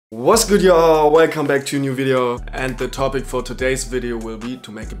What's good, y'all? Welcome back to a new video, and the topic for today's video will be to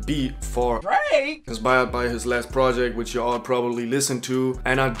make a beat for Drake, inspired by his last project, which you all probably listened to.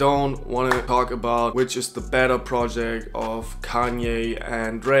 And I don't want to talk about which is the better project of Kanye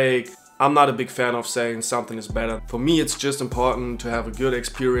and Drake. I'm not a big fan of saying something is better. For me, it's just important to have a good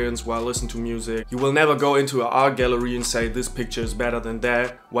experience while listening to music. You will never go into an art gallery and say this picture is better than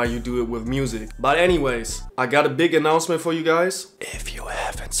that while you do it with music. But anyways, I got a big announcement for you guys. If you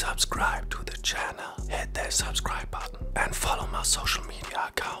haven't subscribed to the channel, hit that subscribe button and follow my social media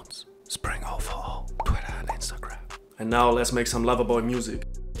accounts. Spring overall, Twitter and Instagram. And now let's make some Loverboy music.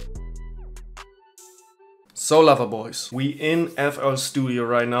 So Loverboys, we in FL Studio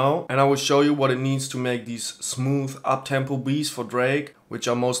right now, and I will show you what it needs to make these smooth up-tempo beats for Drake, which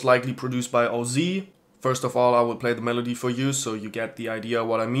are most likely produced by OZ. First of all, I will play the melody for you so you get the idea of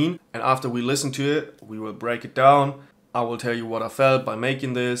what I mean, and after we listen to it, we will break it down. I will tell you what I felt by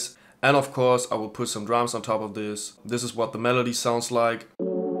making this, and of course I will put some drums on top of this. This is what the melody sounds like.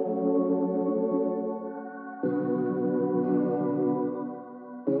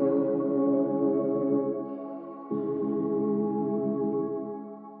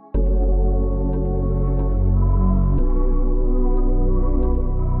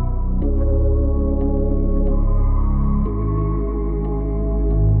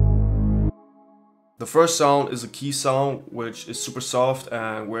 The first sound is a key sound, which is super soft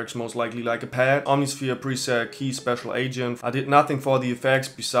and works most likely like a pad. Omnisphere preset key special agent. I did nothing for the effects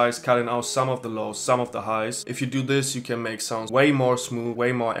besides cutting out some of the lows, some of the highs. If you do this, you can make sounds way more smooth,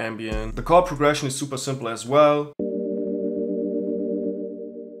 way more ambient. The chord progression is super simple as well.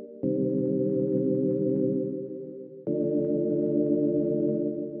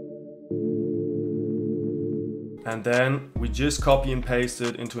 And then we just copy and paste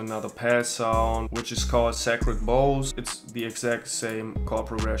it into another pad sound, which is called Sacred Bowls. It's the exact same chord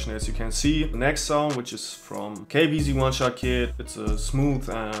progression as you can see. The next sound, which is from KBZ One Shot Kid, it's a smooth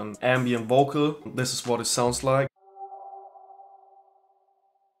and ambient vocal. This is what it sounds like.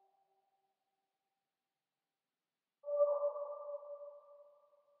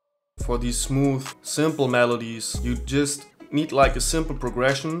 For these smooth, simple melodies, you just need like a simple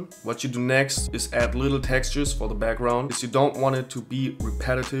progression. What you do next is add little textures for the background, because you don't want it to be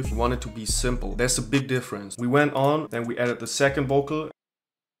repetitive, you want it to be simple. There's a big difference. We went on, then we added the second vocal.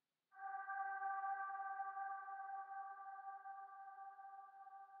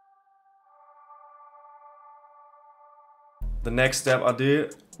 The next step I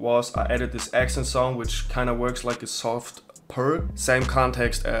did was I added this accent sound, which kind of works like a soft purr. Same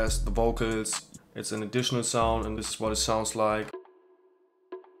context as the vocals. It's an additional sound, and this is what it sounds like.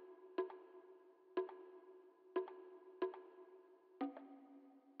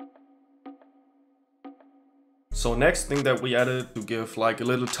 So next thing that we added to give like a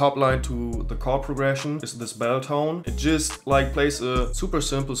little top line to the chord progression is this bell tone. It just like plays a super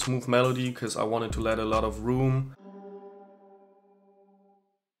simple smooth melody because I wanted to let a lot of room.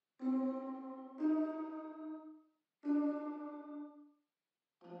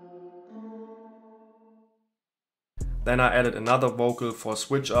 Then I added another vocal for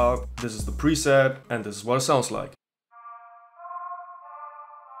switch up. This is the preset, and this is what it sounds like.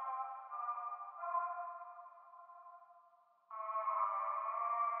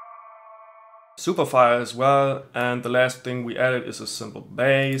 Super fire as well. And the last thing we added is a simple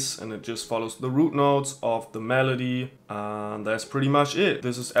bass, and it just follows the root notes of the melody, and that's pretty much it.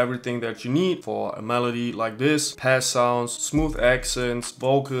 This is everything that you need for a melody like this. Pad sounds, smooth accents,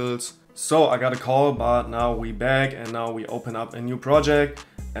 vocals. So I got a call, but now we back, and now we open up a new project,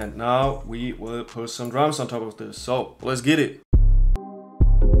 and now we will put some drums on top of this. So let's get it.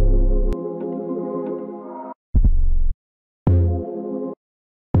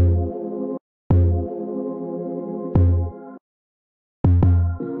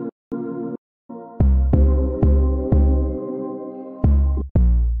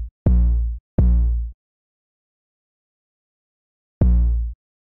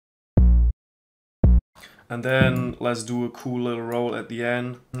 And then let's do a cool little roll at the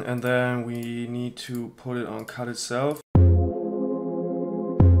end. And then we need to put it on cut itself.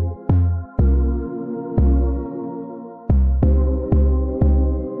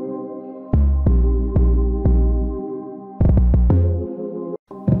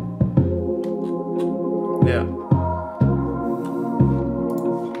 Yeah.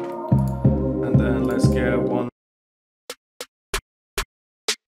 And then let's get one.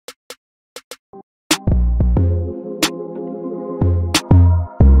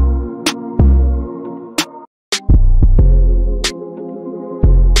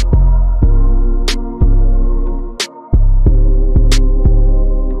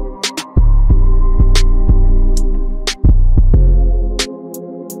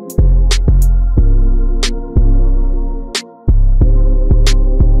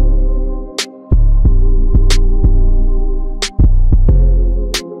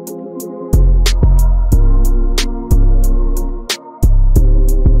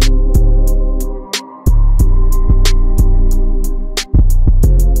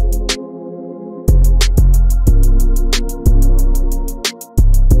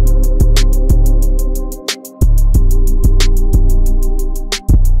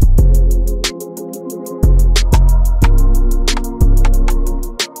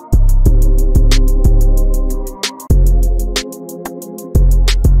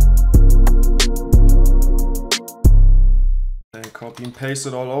 Copy and paste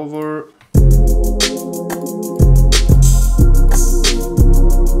it all over.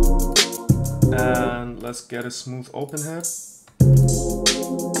 And let's get a smooth open head.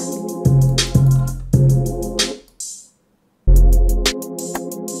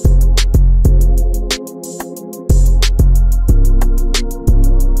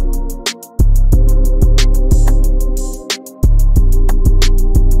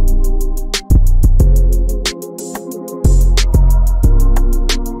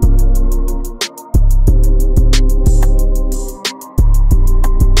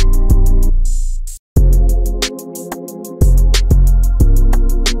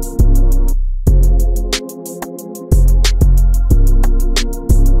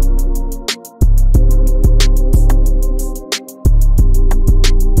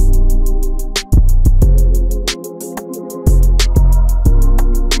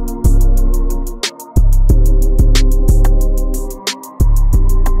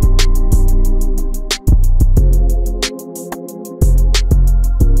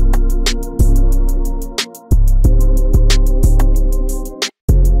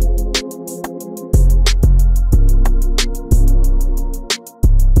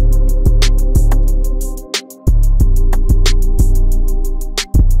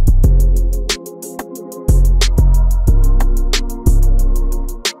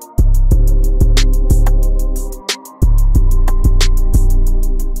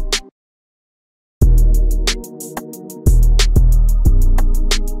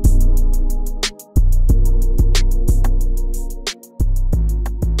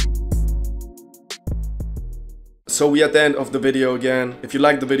 So we at the end of the video again. If you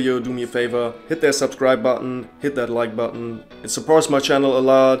like the video, do me a favor, hit that subscribe button, hit that like button. It supports my channel a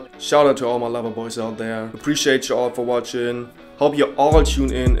lot. Shout out to all my lover boys out there. Appreciate you all for watching. Hope you all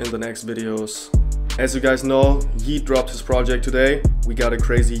tune in the next videos. As you guys know, Yeet dropped his project today. We got a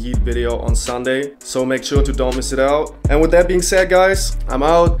crazy Yeet video on Sunday, so make sure to don't miss it out. And with that being said, guys, I'm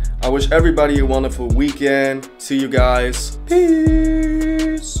out. I wish everybody a wonderful weekend. See you guys. Peace.